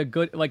a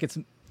good, like, it's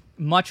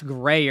much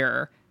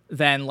grayer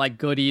than like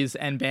goodies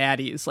and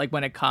baddies, like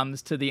when it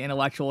comes to the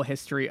intellectual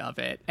history of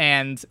it.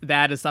 And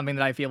that is something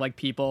that I feel like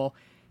people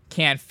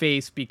can't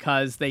face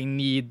because they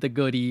need the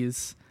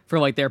goodies for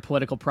like their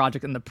political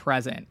project in the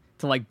present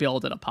to like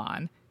build it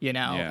upon, you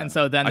know? Yeah. And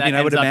so then that I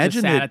ends would up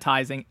imagine just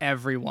sanitizing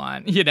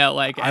everyone, you know,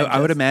 like I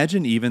would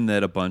imagine even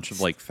that a bunch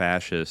of like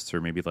fascists or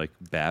maybe like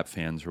BAP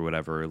fans or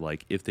whatever,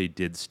 like if they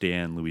did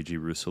stan Luigi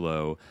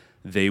Russolo,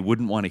 they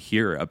wouldn't want to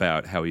hear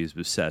about how he's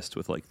obsessed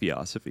with like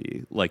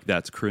Theosophy. Like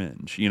that's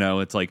cringe. You know,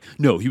 it's like,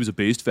 no, he was a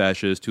based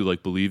fascist who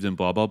like believed in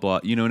blah, blah, blah.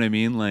 You know what I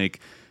mean? Like,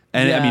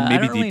 and yeah, I mean,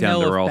 maybe don't really deep down know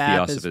they're if all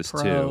BAP is Theosophists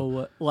pro,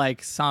 too.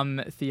 like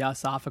some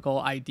theosophical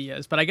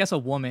ideas, but I guess a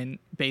woman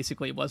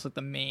basically was like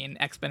the main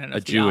exponent of A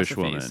Jewish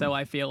theosophy. woman. So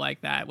I feel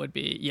like that would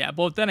be, yeah.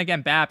 But then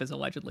again, BAP is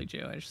allegedly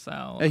Jewish,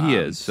 so He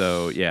is.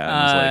 So yeah,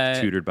 and was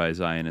like tutored by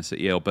Zionists at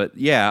Yale. But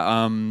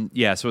yeah,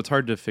 so it's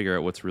hard to figure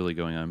out what's really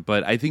going on.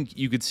 But I think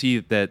you could see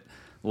that,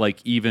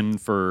 like, even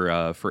for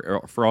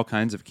all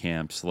kinds of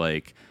camps,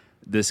 like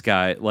this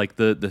guy, like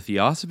the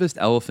theosophist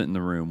elephant in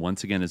the room,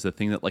 once again, is the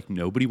thing that like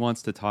nobody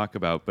wants to talk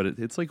about, but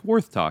it's like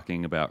worth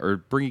talking about or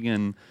bringing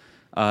in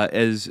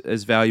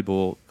as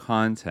valuable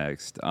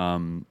context.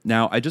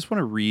 Now, I just want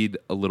to read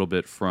a little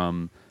bit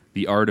from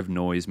the Art of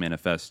Noise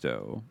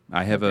Manifesto.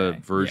 I have a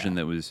version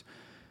that was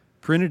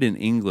printed in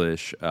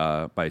English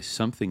by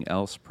Something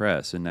Else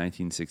Press in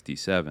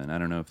 1967. I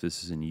don't know if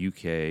this is in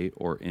UK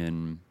or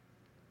in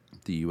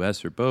the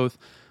US or both.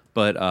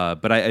 But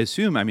I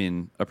assume, I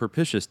mean, a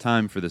propitious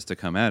time for this to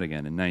come out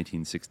again in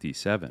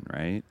 1967,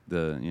 right?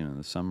 The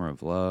Summer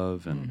of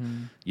Love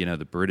and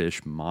the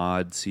British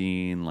mod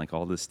scene, like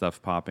all this stuff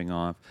popping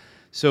off.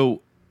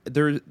 So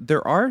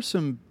there are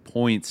some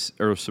points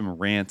or some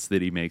rants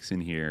that he makes in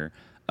here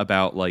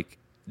about like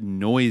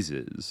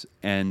noises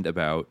and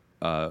about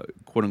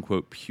quote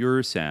unquote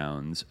pure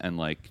sounds and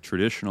like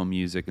traditional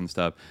music and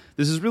stuff.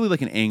 This is really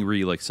like an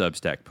angry like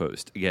Substack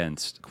post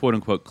against quote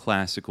unquote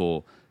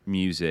classical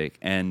music,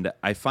 and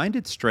I find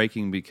it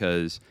striking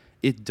because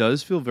it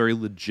does feel very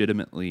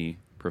legitimately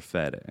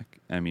prophetic.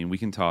 I mean, we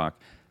can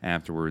talk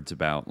afterwards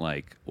about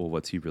like, well,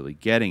 what's he really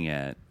getting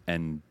at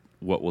and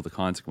what will the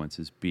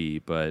consequences be,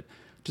 but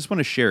just want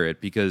to share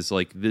it because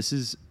like this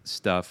is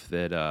stuff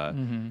that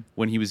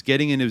when he was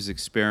getting into his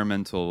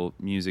experimental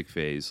music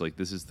phase, like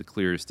this is the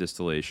clearest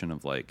distillation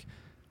of like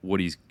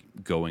what he's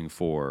going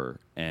for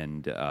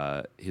and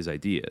his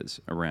ideas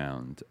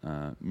around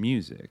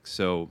music.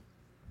 So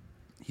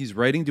he's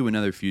writing to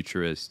another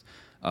futurist,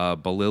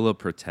 Balila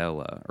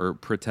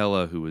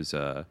Pratella, who was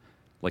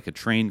like a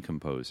trained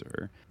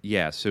composer.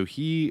 Yeah, so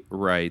he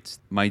writes,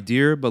 "My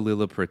dear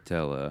Balila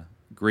Pratella,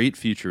 great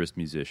futurist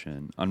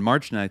musician, on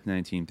March 9th,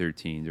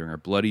 1913, during our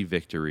bloody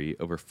victory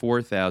over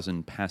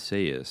 4,000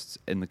 passeists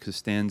in the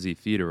Costanzi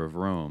Theater of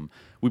Rome,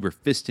 we were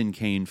fist and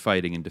cane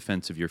fighting in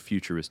defense of your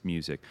futurist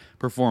music,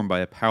 performed by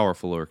a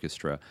powerful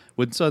orchestra,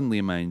 when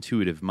suddenly my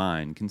intuitive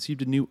mind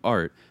conceived a new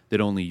art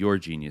that only your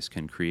genius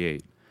can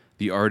create.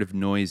 The art of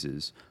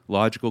noises,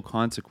 logical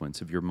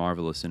consequence of your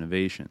marvelous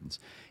innovations.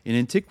 In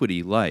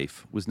antiquity,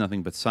 life was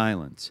nothing but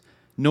silence.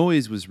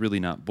 Noise was really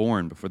not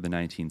born before the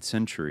 19th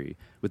century,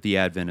 with the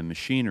advent of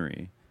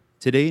machinery.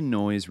 Today,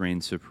 noise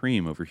reigns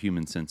supreme over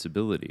human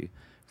sensibility.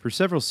 For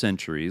several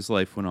centuries,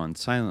 life went on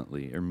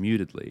silently or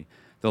mutedly.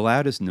 The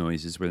loudest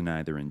noises were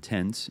neither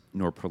intense,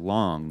 nor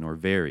prolonged, nor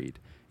varied.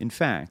 In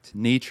fact,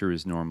 nature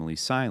is normally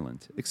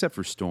silent, except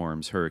for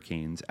storms,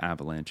 hurricanes,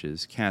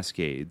 avalanches,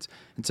 cascades,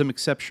 and some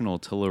exceptional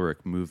telluric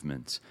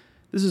movements.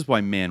 This is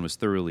why man was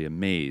thoroughly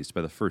amazed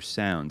by the first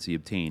sounds he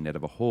obtained out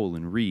of a hole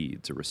in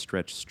reeds or a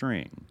stretched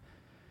string.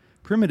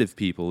 Primitive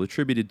people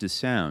attributed to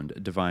sound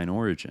a divine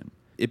origin.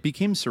 It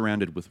became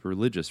surrounded with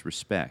religious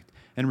respect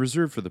and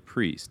reserved for the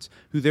priests,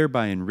 who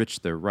thereby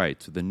enriched their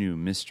rites with a new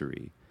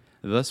mystery.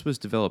 Thus was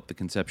developed the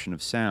conception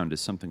of sound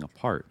as something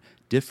apart,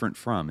 different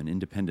from and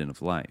independent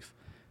of life.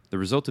 The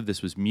result of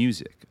this was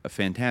music, a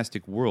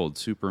fantastic world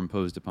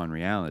superimposed upon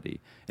reality,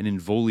 an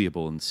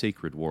inviolable and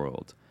sacred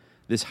world.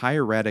 This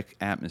hieratic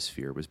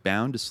atmosphere was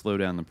bound to slow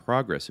down the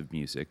progress of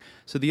music,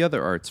 so the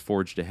other arts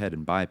forged ahead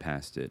and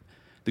bypassed it.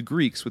 The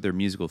Greeks, with their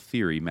musical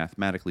theory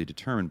mathematically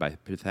determined by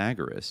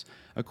Pythagoras,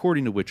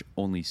 according to which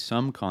only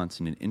some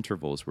consonant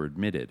intervals were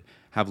admitted,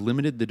 have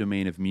limited the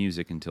domain of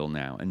music until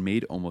now and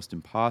made almost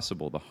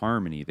impossible the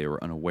harmony they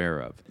were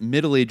unaware of.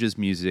 Middle Ages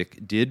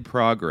music did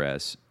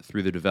progress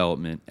through the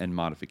development and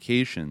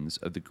modifications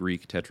of the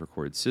Greek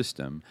tetrachord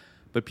system,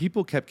 but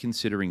people kept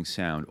considering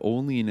sound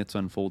only in its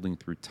unfolding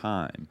through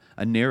time,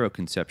 a narrow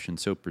conception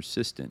so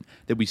persistent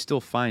that we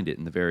still find it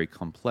in the very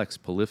complex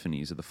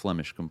polyphonies of the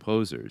Flemish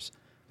composers.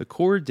 The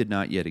chord did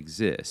not yet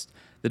exist.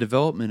 The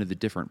development of the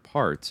different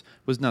parts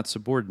was not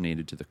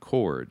subordinated to the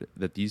chord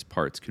that these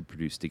parts could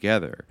produce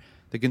together.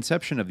 The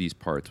conception of these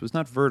parts was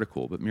not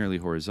vertical, but merely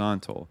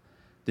horizontal.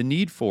 The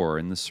need for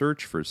and the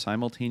search for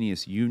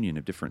simultaneous union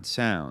of different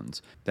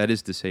sounds, that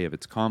is to say of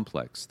its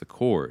complex, the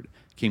chord,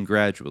 came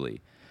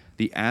gradually.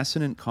 the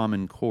assonant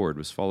common chord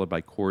was followed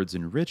by chords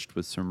enriched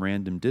with some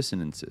random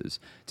dissonances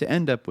to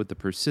end up with the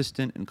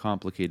persistent and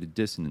complicated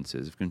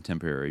dissonances of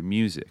contemporary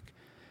music.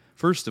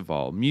 First of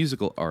all,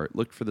 musical art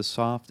looked for the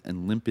soft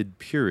and limpid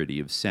purity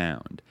of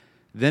sound.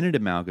 Then it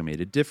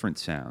amalgamated different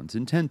sounds,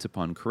 intent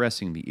upon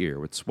caressing the ear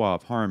with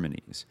suave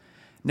harmonies.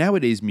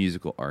 Nowadays,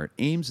 musical art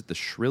aims at the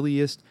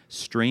shrilliest,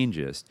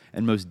 strangest,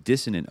 and most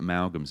dissonant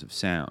amalgams of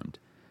sound.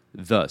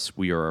 Thus,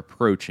 we are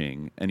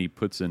approaching, and he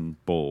puts in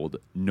bold,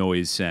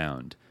 noise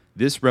sound.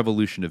 This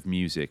revolution of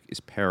music is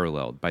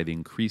paralleled by the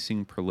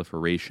increasing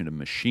proliferation of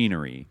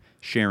machinery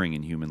sharing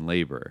in human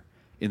labor.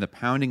 In the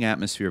pounding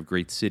atmosphere of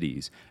great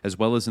cities, as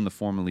well as in the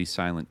formerly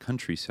silent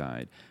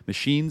countryside,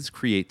 machines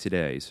create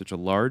today such a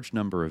large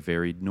number of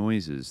varied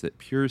noises that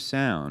pure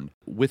sound,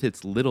 with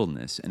its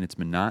littleness and its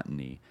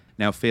monotony,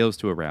 now fails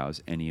to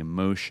arouse any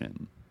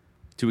emotion.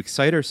 To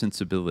excite our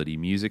sensibility,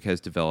 music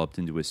has developed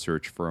into a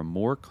search for a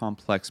more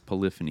complex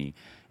polyphony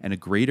and a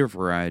greater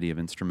variety of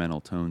instrumental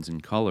tones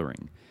and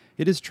coloring.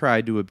 It has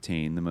tried to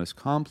obtain the most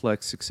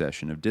complex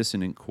succession of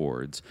dissonant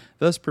chords,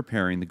 thus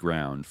preparing the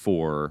ground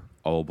for,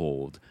 all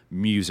bold,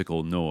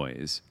 musical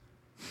noise.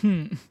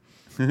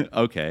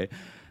 Okay.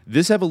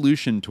 This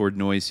evolution toward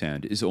noise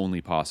sound is only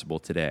possible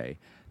today.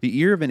 The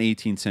ear of an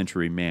 18th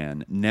century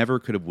man never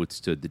could have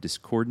withstood the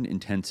discordant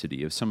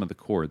intensity of some of the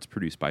chords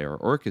produced by our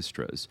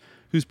orchestras,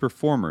 whose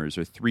performers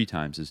are 3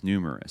 times as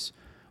numerous.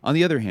 On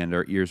the other hand,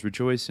 our ears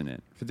rejoice in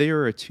it, for they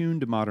are attuned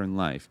to modern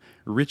life,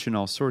 rich in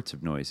all sorts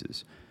of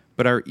noises.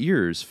 But our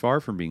ears, far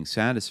from being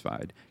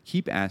satisfied,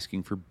 keep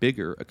asking for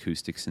bigger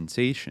acoustic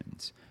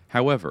sensations.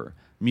 However,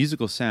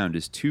 musical sound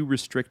is too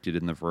restricted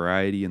in the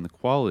variety and the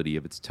quality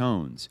of its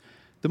tones.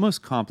 The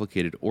most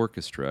complicated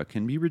orchestra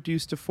can be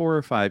reduced to 4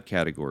 or 5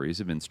 categories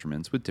of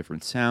instruments with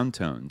different sound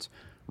tones: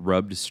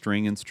 rubbed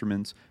string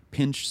instruments,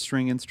 pinched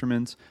string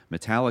instruments,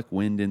 metallic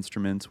wind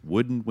instruments,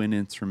 wooden wind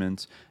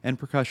instruments, and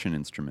percussion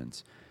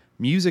instruments.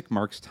 Music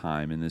marks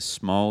time in this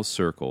small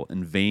circle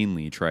and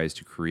vainly tries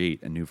to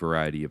create a new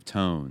variety of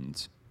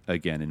tones.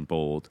 Again in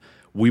bold,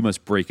 we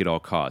must break at all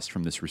costs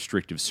from this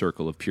restrictive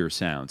circle of pure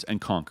sounds and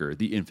conquer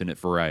the infinite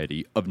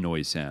variety of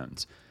noise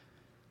sounds.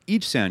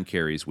 Each sound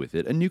carries with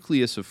it a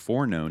nucleus of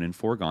foreknown and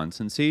foregone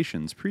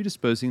sensations,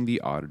 predisposing the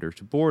auditor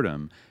to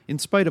boredom, in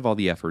spite of all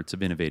the efforts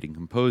of innovating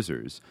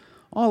composers.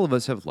 All of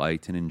us have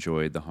liked and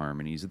enjoyed the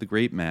harmonies of the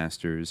great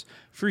masters.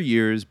 For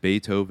years,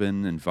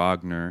 Beethoven and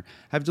Wagner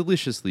have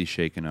deliciously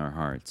shaken our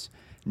hearts.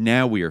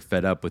 Now we are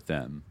fed up with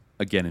them.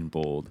 Again in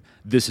bold,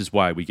 this is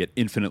why we get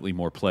infinitely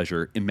more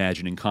pleasure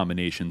imagining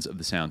combinations of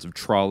the sounds of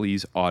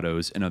trolleys,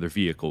 autos, and other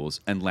vehicles,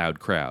 and loud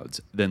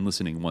crowds, than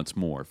listening once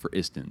more, for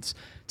instance,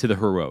 to the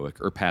heroic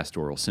or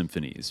pastoral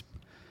symphonies.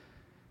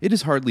 It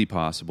is hardly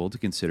possible to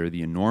consider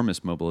the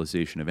enormous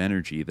mobilization of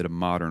energy that a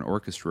modern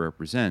orchestra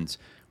represents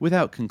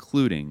without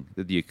concluding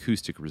that the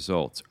acoustic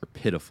results are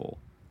pitiful.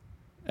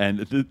 And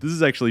this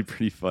is actually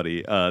pretty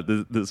funny.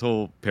 This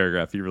whole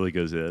paragraph, he really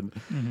goes in.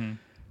 Mm-hmm.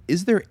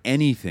 Is there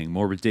anything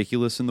more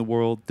ridiculous in the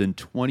world than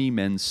 20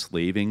 men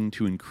slaving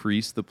to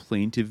increase the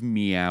plaintive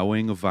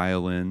meowing of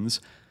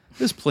violins?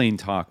 This plain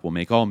talk will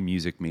make all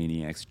music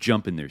maniacs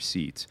jump in their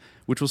seats,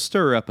 which will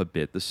stir up a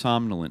bit the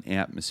somnolent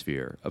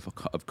atmosphere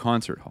of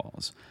concert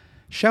halls.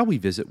 Shall we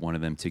visit one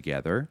of them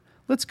together?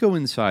 Let's go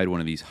inside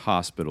one of these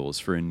hospitals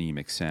for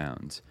anemic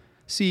sounds.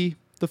 See,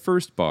 the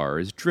first bar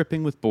is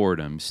dripping with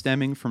boredom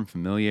stemming from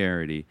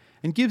familiarity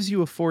and gives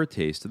you a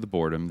foretaste of the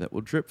boredom that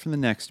will drip from the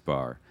next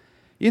bar.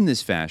 In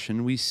this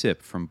fashion, we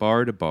sip from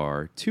bar to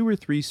bar 2 or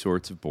 3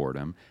 sorts of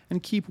boredom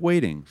and keep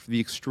waiting for the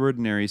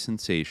extraordinary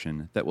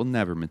sensation that will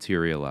never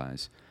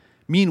materialize.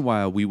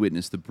 Meanwhile, we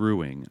witness the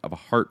brewing of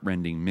a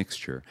heart-rending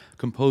mixture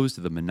composed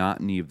of the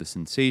monotony of the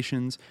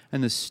sensations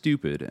and the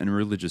stupid and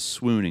religious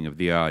swooning of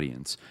the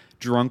audience,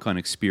 drunk on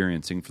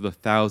experiencing for the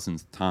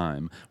 1000th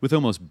time, with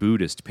almost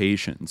Buddhist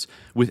patience,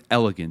 with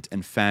elegant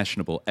and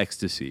fashionable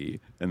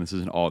ecstasy, and this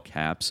is in all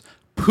caps,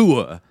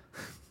 Pua!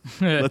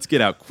 Let's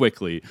get out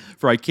quickly,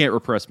 for I can't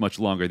repress much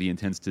longer the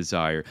intense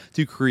desire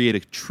to create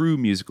a true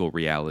musical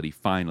reality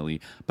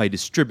finally by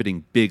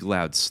distributing big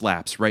loud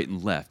slaps right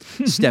and left,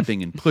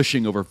 stepping and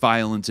pushing over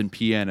violins and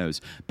pianos,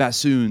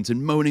 bassoons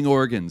and moaning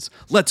organs.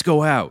 Let's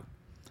go out!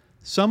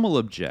 Some will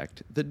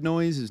object that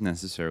noise is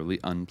necessarily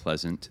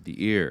unpleasant to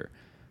the ear.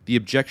 The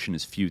objection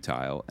is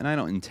futile, and I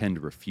don't intend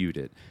to refute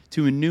it,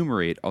 to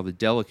enumerate all the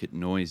delicate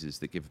noises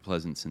that give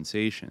pleasant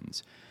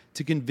sensations.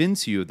 To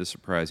convince you of the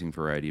surprising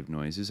variety of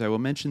noises, I will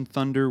mention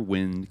thunder,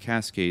 wind,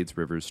 cascades,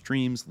 rivers,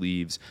 streams,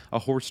 leaves, a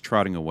horse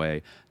trotting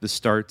away, the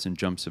starts and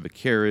jumps of a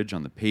carriage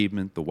on the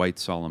pavement, the white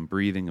solemn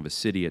breathing of a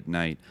city at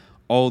night,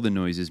 all the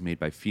noises made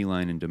by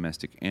feline and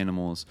domestic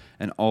animals,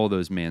 and all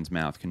those man's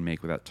mouth can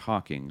make without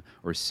talking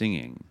or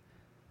singing.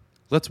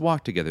 Let's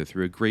walk together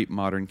through a great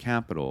modern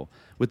capital,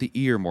 with the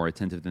ear more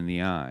attentive than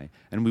the eye,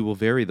 and we will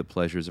vary the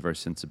pleasures of our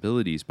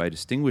sensibilities by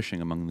distinguishing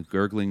among the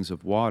gurglings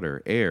of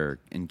water, air,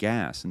 and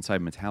gas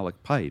inside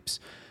metallic pipes,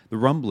 the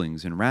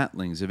rumblings and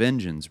rattlings of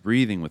engines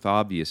breathing with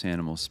obvious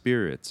animal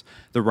spirits,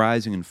 the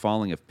rising and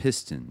falling of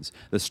pistons,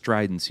 the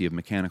stridency of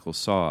mechanical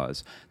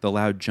saws, the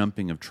loud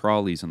jumping of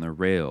trolleys on their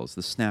rails,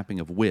 the snapping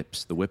of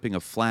whips, the whipping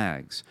of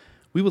flags.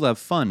 We will have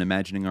fun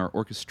imagining our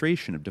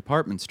orchestration of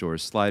department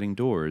stores' sliding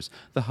doors,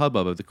 the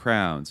hubbub of the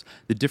crowds,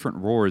 the different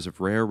roars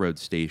of railroad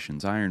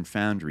stations, iron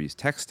foundries,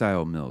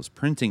 textile mills,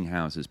 printing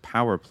houses,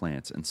 power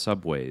plants, and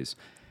subways.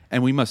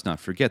 And we must not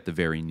forget the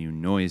very new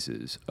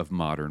noises of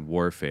modern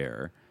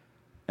warfare.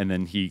 And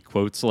then he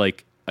quotes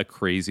like a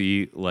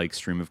crazy like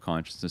stream of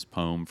consciousness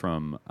poem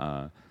from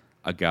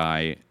a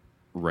guy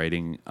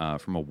writing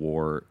from a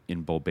war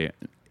in Bulgaria.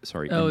 Is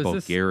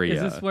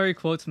this where he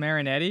quotes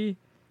Marinetti?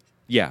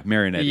 Yeah,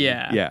 Marinetti.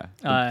 Yeah.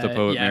 The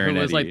poet Marinetti. Who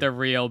was like the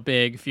real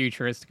big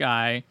futurist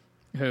guy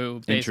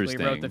who basically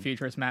wrote the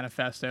Futurist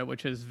Manifesto,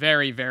 which is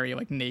very, very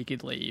like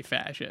nakedly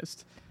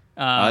fascist.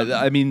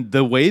 I mean,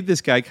 the way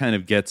this guy kind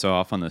of gets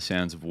off on the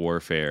sounds of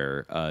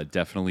warfare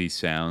definitely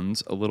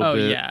sounds a little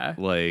bit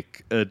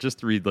like, just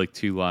to read like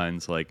 2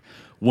 lines, like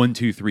 1,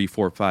 2, 3,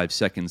 4, 5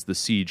 seconds, the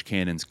siege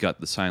cannons gut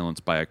the silence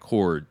by a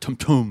cord.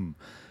 Tum-tum.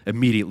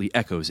 Immediately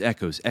echoes,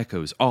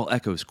 all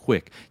echoes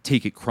quick.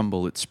 Take it,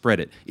 crumble it, spread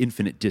it,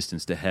 infinite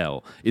distance to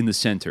hell. In the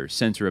center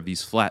of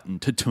these flattened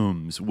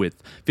tatums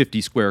with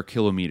 50 square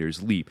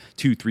kilometers, leap,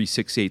 2, 3,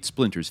 6, 8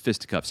 splinters,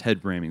 fisticuffs,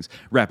 head rammings,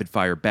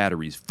 rapid-fire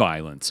batteries,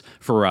 violence,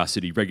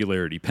 ferocity,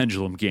 regularity,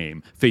 pendulum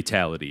game,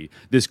 fatality.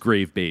 This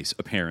grave base,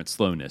 apparent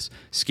slowness.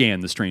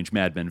 Scan the strange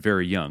madmen,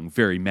 very young,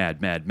 very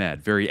mad,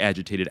 very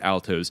agitated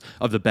altos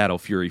of the battle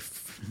fury.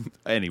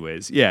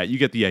 Anyways, yeah, you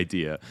get the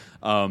idea.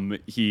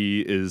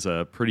 He is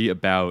pretty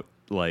about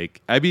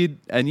like, I mean,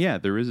 and yeah,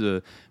 there is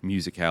a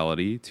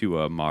musicality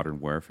to modern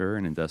warfare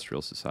and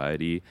industrial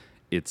society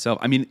itself.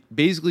 I mean,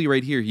 basically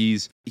right here, he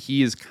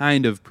is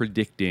kind of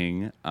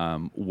predicting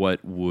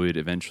what would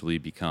eventually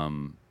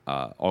become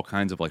all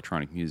kinds of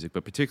electronic music,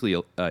 but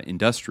particularly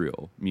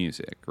industrial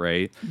music,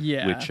 right?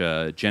 Yeah.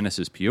 Which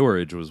Genesis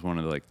Peorage was one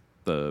of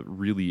the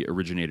really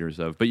originators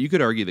of. But you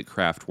could argue that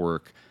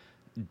Kraftwerk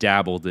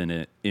dabbled in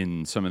it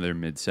in some of their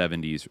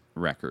mid-'70s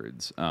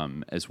records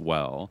as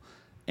well,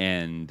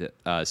 and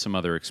some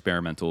other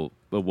experimental,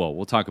 well,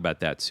 we'll talk about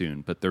that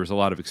soon, but there was a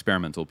lot of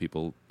experimental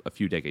people a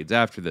few decades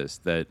after this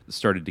that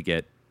started to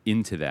get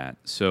into that.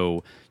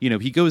 So,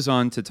 he goes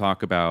on to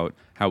talk about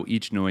how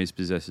each noise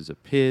possesses a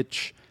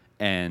pitch,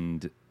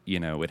 and,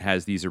 it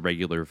has these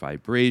irregular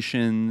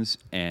vibrations,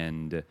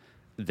 and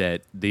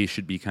that they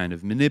should be kind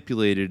of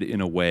manipulated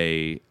in a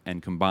way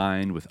and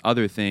combined with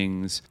other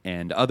things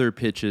and other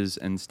pitches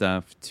and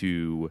stuff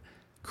to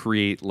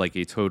create like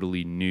a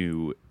totally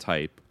new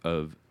type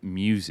of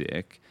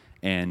music.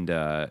 And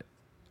I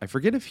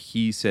forget if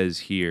he says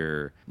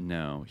here,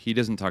 no, he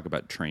doesn't talk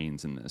about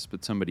trains in this,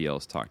 but somebody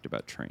else talked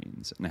about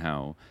trains and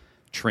how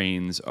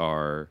trains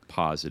are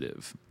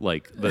positive,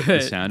 like the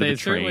sound of a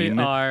train. They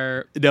certainly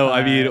are. No,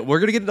 I mean, we're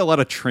gonna get into a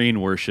lot of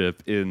train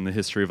worship in the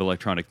history of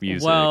electronic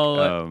music.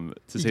 Well,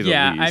 to say the least.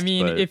 Yeah, I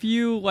mean, if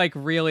you like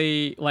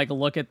really like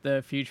look at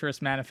the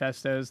Futurist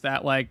manifestos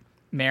that like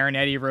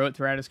Marinetti wrote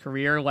throughout his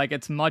career, like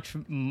it's much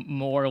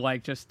more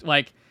like just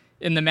like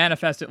in the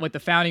manifesto, like the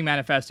founding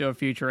manifesto of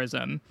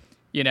futurism.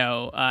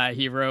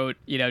 He wrote,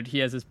 he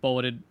has this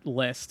bulleted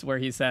list where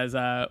he says,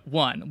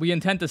 1, we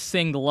intend to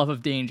sing the love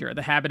of danger,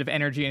 the habit of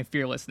energy and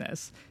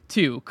fearlessness.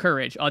 2,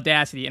 courage,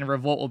 audacity, and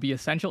revolt will be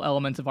essential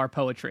elements of our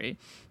poetry.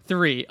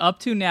 3, up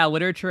to now,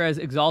 literature has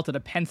exalted a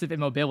pensive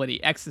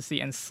immobility,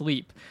 ecstasy, and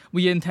sleep.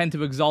 We intend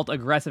to exalt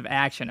aggressive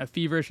action, a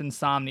feverish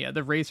insomnia,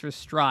 the racer's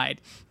stride,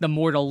 the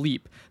mortal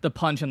leap, the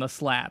punch and the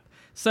slap.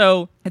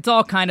 So it's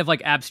all kind of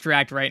like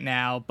abstract right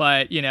now,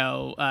 but,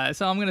 so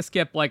I'm going to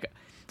skip like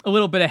a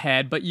little bit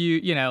ahead, but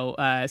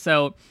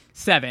so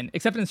 7,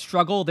 except in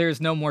struggle, there is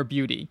no more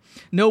beauty.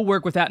 No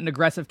work without an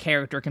aggressive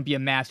character can be a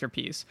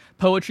masterpiece.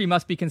 Poetry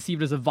must be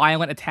conceived as a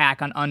violent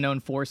attack on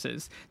unknown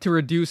forces, to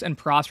reduce and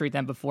prostrate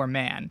them before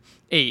man.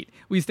 8,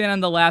 we stand on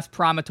the last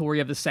promontory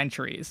of the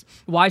centuries.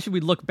 Why should we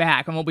look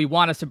back on what we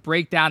want us to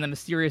break down the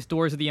mysterious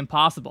doors of the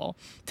impossible?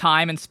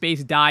 Time and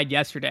space died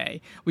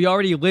yesterday. We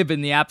already live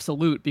in the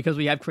absolute because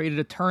we have created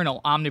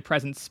eternal,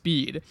 omnipresent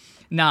speed.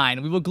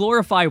 9, we will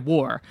glorify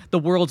war, the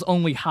world's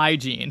only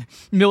hygiene.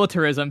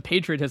 Militarism,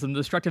 patriotism, the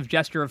destructive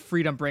gesture of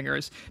freedom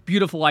bringers,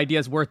 beautiful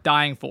ideas worth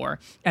dying for,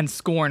 and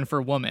scorn for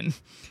woman.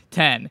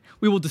 10,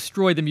 we will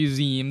destroy the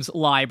museums,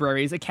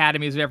 libraries,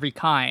 academies of every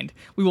kind.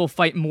 We will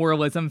fight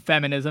moralism,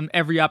 feminism,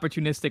 every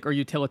opportunistic or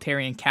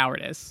utilitarian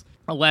cowardice.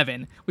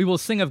 11, we will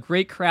sing of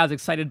great crowds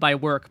excited by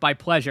work, by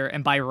pleasure,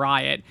 and by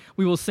riot.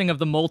 We will sing of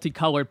the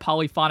multicolored,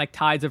 polyphonic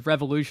tides of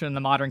revolution in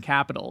the modern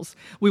capitals.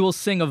 We will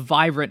sing of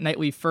vibrant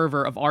nightly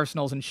fervor of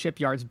arsenals and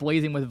shipyards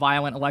blazing with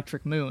violent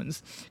electric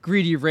moons,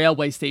 greedy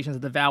railway stations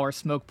that devour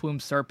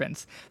smoke-plumed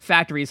serpents,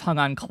 factories hung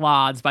on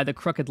clods by the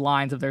crooked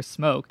lines of their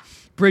smoke,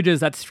 bridges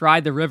that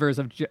stride the rivers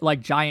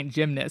like giant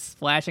gymnasts,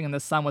 flashing in the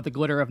sun with the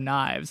glitter of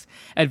knives,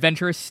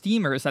 adventurous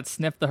steamers that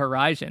sniff the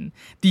horizon,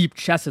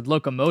 deep-chested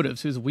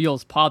locomotives whose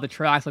wheels paw the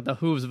tracks like the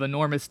hooves of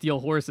enormous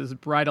steel horses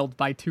bridled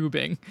by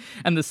tubing,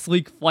 and the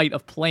sleek flight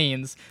of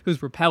planes whose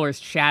propellers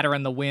chatter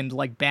in the wind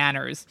like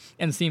banners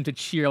and seem to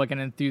cheer like an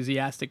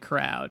enthusiastic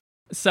crowd.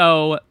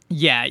 So,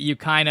 yeah, you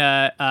kind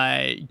of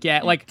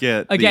get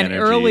again, energy,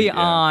 early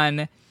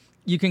on,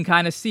 you can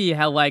kind of see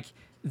how, like,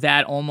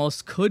 that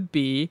almost could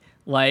be,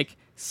 like,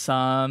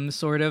 some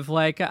sort of,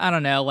 like, I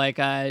don't know, like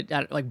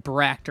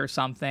Brecht or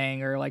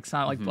something, or like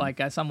some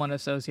like someone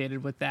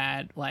associated with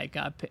that, like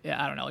I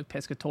don't know, like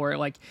Piscator.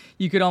 Like,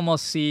 you could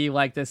almost see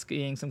like this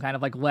being some kind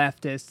of like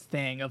leftist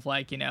thing of,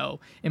 like, you know,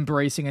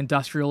 embracing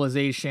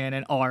industrialization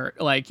and art,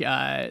 like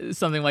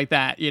something like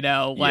that, you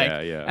know, like,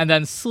 and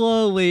then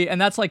slowly, and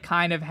that's like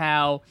kind of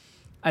how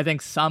I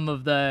think some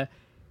of the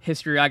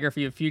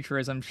historiography of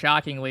futurism,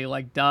 shockingly,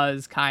 like,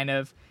 does kind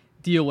of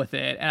deal with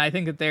it. And I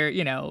think that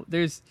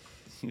there's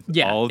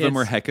all of them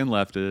were heckin'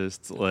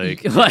 leftists,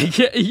 like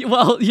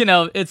well, you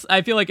know,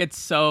 I feel like it's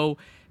so,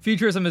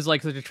 futurism is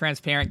like such a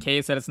transparent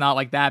case that it's not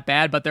like that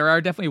bad, but there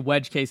are definitely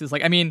wedge cases.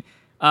 Like, I mean,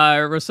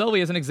 Russolo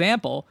is an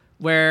example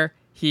where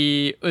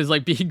he was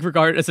like being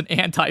regarded as an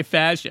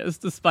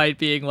anti-fascist, despite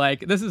being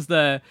like, this is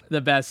the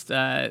best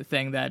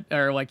thing that,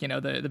 or like, you know,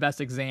 the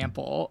best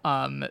example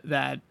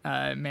that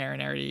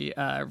Marinari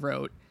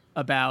wrote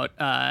about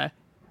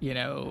you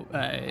know,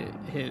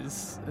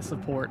 his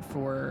support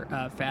for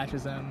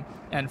fascism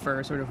and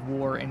for sort of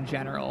war in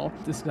general,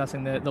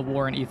 discussing the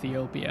war in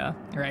Ethiopia,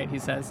 right? He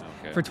says,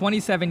 for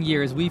 27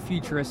 years, we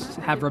futurists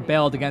have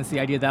rebelled against the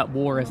idea that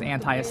war is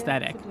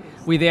anti-aesthetic.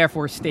 We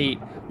therefore state,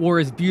 war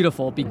is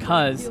beautiful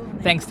because,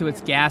 thanks to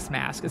its gas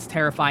mask, its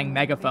terrifying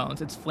megaphones,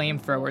 its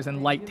flamethrowers,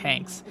 and light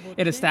tanks,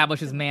 it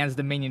establishes man's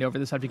dominion over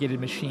the subjugated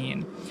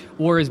machine.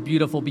 War is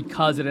beautiful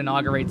because it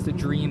inaugurates the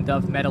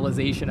dreamed-of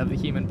metallization of the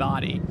human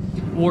body.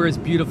 War is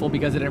beautiful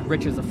because it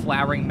enriches a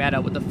flowering meadow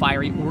with the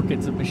fiery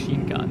orchids of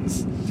machine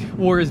guns.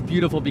 War is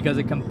beautiful because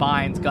it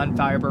combines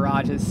gunfire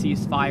barrages,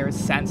 ceasefires,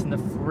 scents, and the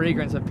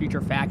fragrance of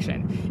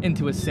putrefaction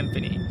into a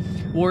symphony.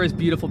 War is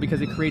beautiful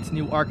because it creates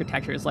new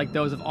architectures like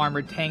those of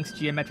armored tanks,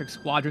 geometric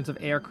squadrons of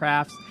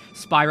aircrafts,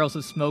 spirals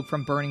of smoke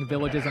from burning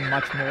villages, and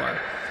much more.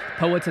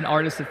 Poets and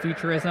artists of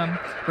futurism,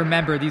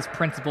 remember these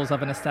principles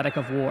of an aesthetic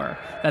of war,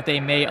 that they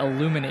may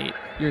illuminate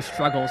your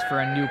struggles for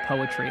a new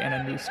poetry and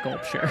a new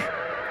sculpture.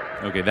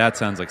 Okay, that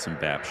sounds like some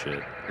BAP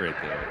shit right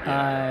there.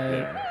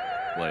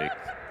 Yeah. Like,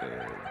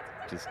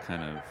 just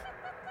kind of,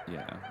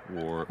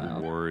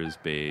 war is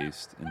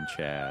based in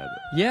Chad.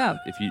 Yeah.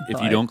 If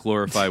you don't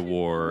glorify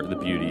war, the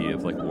beauty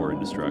of like war and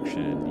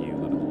destruction, you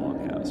live in the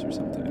longhouse or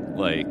something.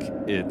 Like,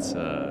 it's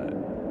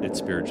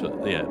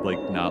spiritual. Yeah, like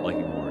not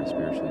liking war is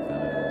spiritually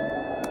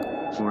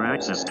feminine. For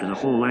access to the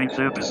full-length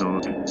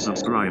episode,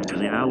 subscribe to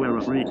the Hour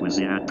of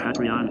Frequency at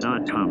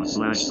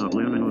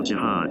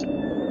patreon.com/subliminaljihad.